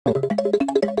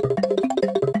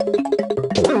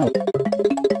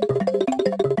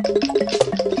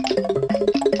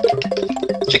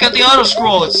got the auto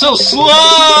scroll. It's so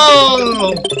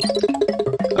slow.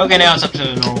 Okay, now it's up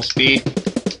to normal speed.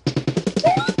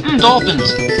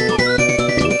 Dolphins.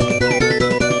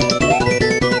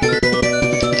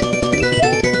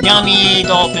 Yummy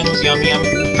dolphins, yummy.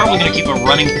 I'm probably gonna keep a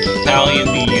running tally in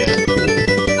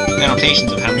the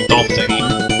annotations of how many dolphins I've eaten.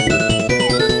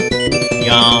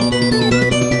 Yum.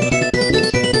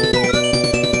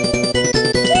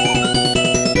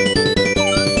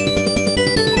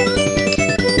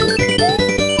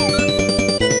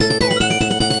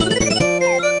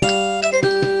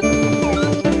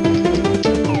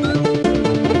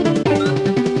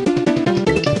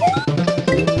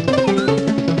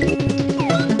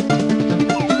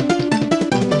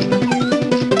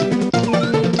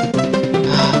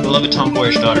 Beloved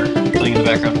tomboyish daughter playing in the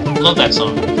background. Love that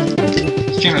song.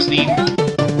 It's Cirno's theme. I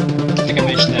think I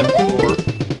mentioned that before.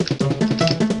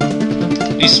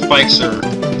 These spikes are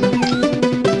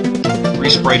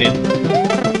resprited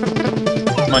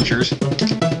munchers.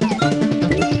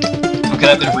 Okay,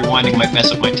 that bit of rewinding might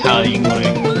mess up my tallying when I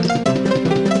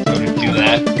go to do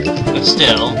that, but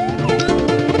still.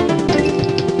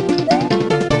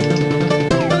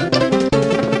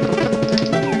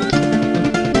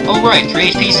 Oh right,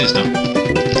 3 HP system.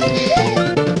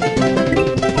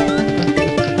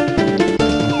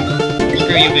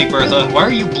 Screw you, Big Bertha. Why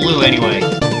are you blue anyway?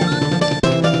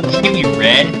 Shouldn't you be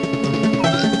red?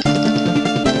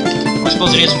 I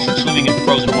suppose it is for swimming in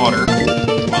frozen water.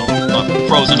 Well, not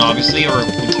frozen obviously, or it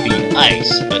would be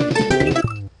ice, but...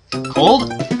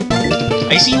 Cold?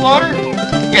 Icy water?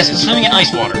 Yes, it's swimming in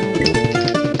ice water.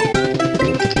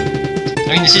 I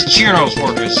mean, this is Cirno's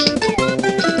fortress.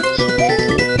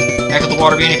 How could the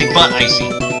water be anything but icy?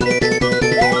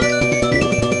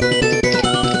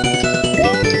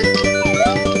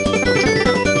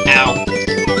 Ow.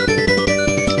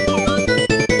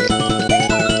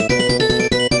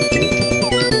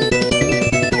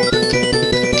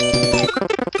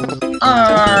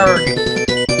 Arrgh!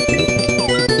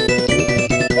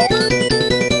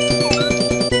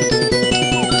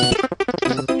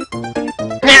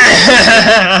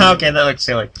 Okay, that looks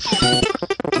silly.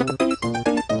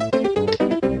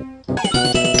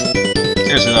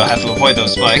 Seriously, I'll have to avoid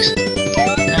those spikes.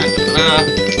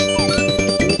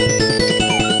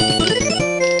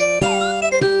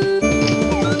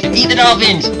 Eat the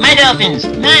dolphins! My dolphins!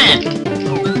 Man!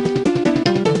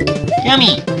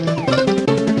 Yummy!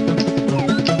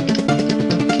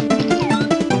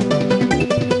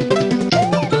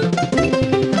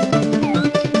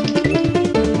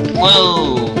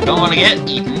 Whoa! Don't want to get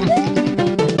eaten.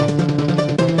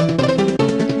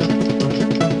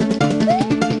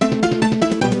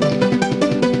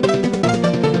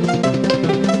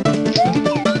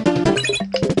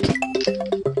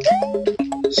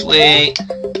 Sweet.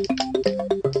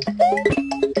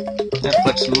 Have to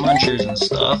collect some munchers and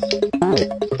stuff.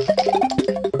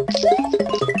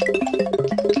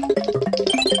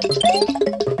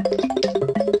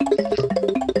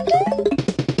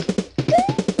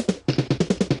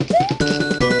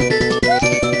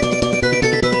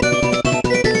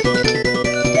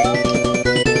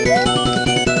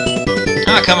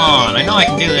 Ah, come on! I know I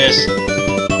can do this.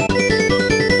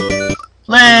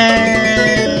 Land!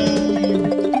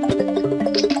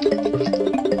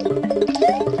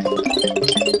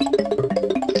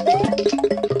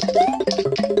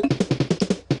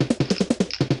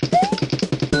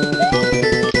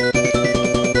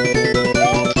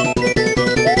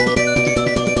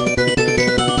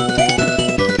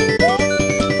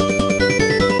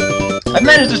 've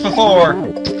managed this before!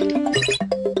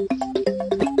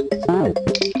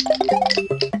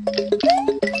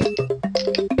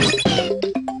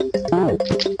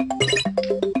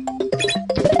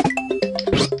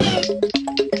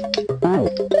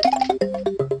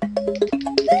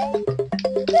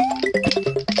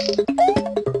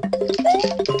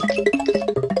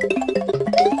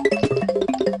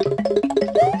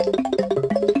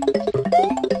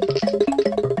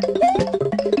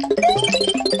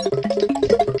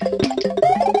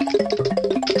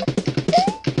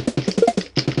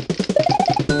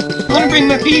 I wanna bring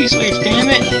my P-switch, damn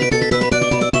it!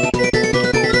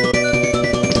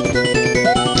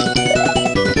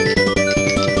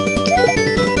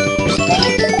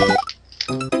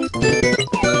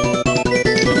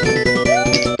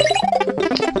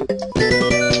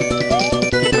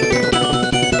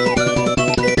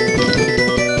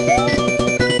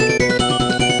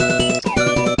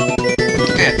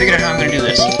 Okay, I figured out how I'm gonna do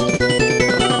this.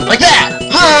 Like that!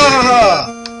 Ha ha ha!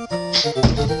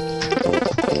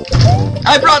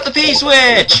 I brought the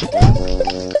P-switch!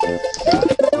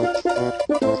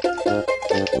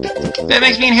 That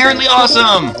makes me inherently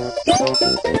awesome!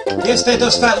 Yes, that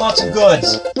does fat lots of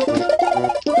goods.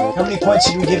 How many points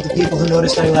should we give the people who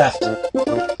noticed I left?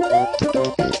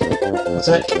 What's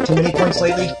that? Too many points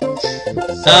lately?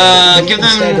 Give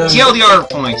them TLDR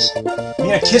points.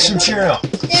 Yeah, kiss from Cirno.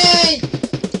 Yay!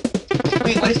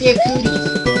 Wait, what if they have cooties?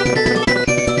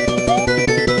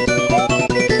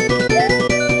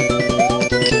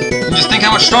 And just think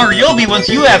how much stronger you'll be once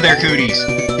you have their cooties.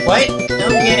 What?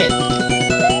 Don't get it.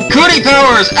 Cootie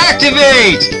powers,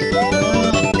 activate!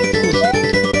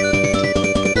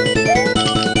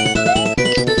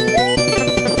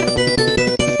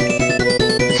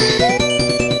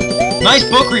 Nice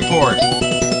book report.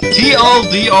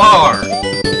 TLDR.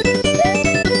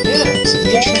 Yeah, it's the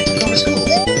internet took over schools.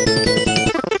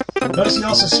 Notice he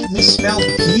also misspelled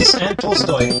peace and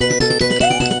Tolstoy.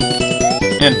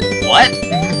 And what?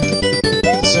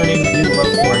 The surname of the dude who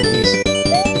wrote War and Peace.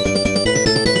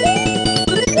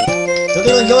 The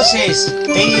little Yoses,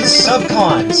 they use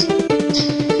subcons.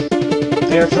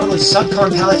 They are totally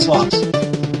subcon palette swaps.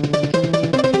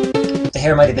 The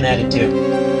hair might have been added too.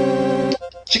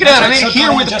 Check it out, I made it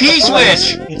here with the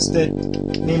P-switch! It's the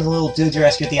name of the little dude you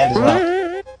rescued at the end as well.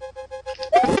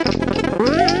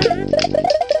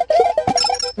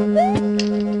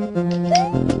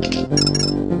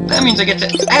 That means I get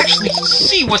to actually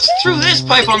see what's through this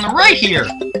pipe on the right here!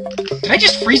 Did I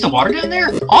just freeze the water down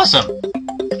there? Awesome!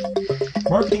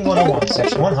 Marketing 101,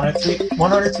 Section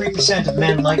 103% of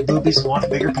men like boobies and want a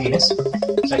bigger penis.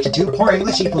 Section 2, poor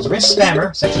English equals rich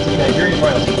spammer. Section 3, Nigerian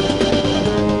royalty.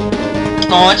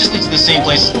 Oh, it just leads to the same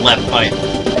place as the left pipe.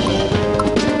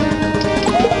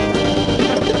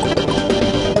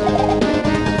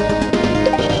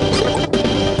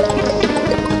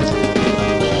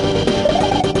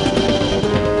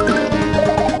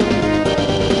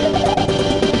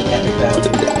 Epic battle.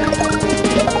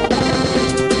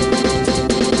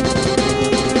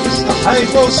 This is the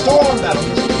high-flow storm battle.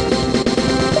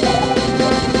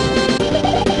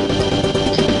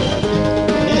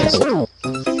 It is.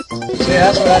 Yeah,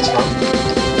 that's where that's from.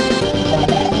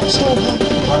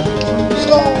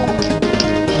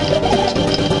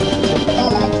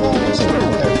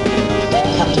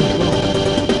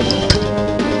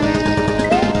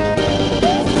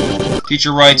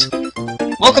 Teacher writes,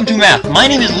 "Welcome to math. My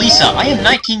name is Lisa. I am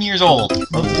 19 years old."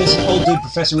 Look at this old dude,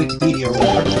 Professor Wikipedia or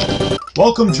whatever.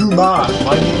 Welcome to math.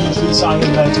 My name is Lisa. I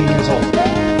am 19 years old.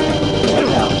 What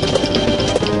now?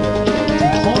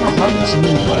 You call a harmless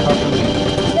move, but I don't believe.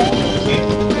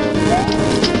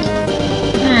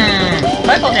 If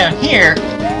I fall down here,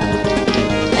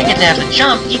 I get to have the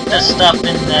chomp eat the stuff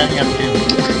and have to.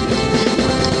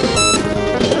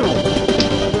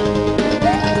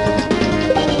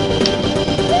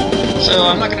 So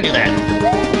I'm not gonna do that.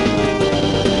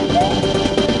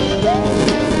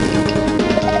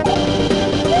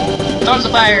 Dodge the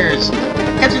fires!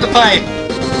 Head through the pipe!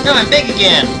 No, I'm big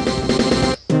again!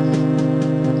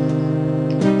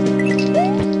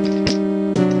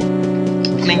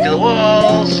 Cling to the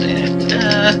walls, and,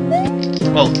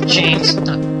 well, chains.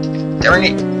 Darn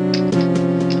it!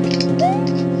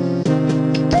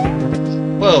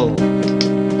 Whoa!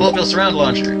 Bullet bill surround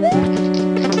launcher.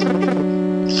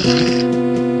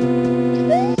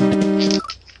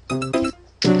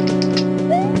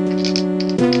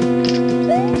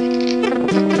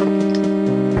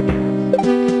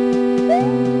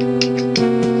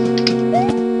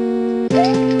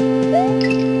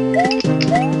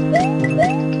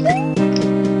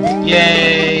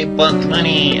 Yay!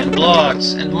 Money and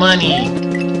blocks and money!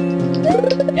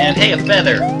 And hey, a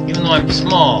feather, even though I'm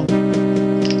small.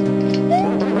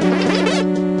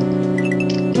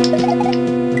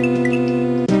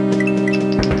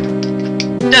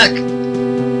 Duck!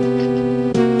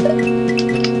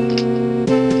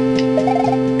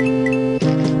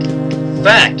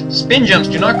 Fact, spin jumps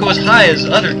do not go as high as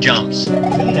other jumps.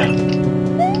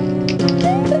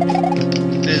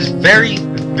 This is very,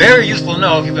 very useful to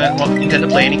know if you intend to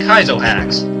play any Kaizo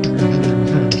hacks.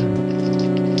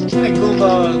 Hi,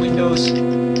 Goomba Windows.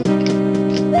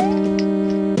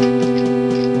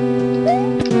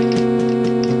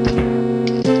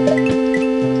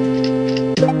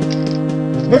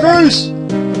 My face!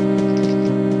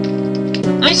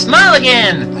 I smile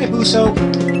again! Hi, Buso.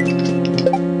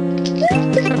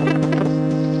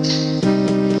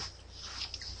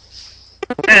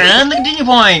 And the continue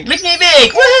point makes me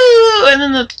big! Woohoo! And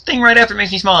then the thing right after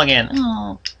makes me small again.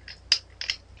 Oh.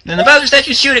 Then the Bowser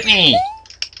statues shoot at me!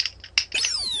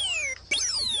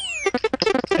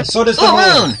 And so does the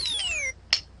moon!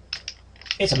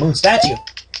 It's a moon statue.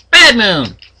 Bad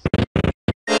moon!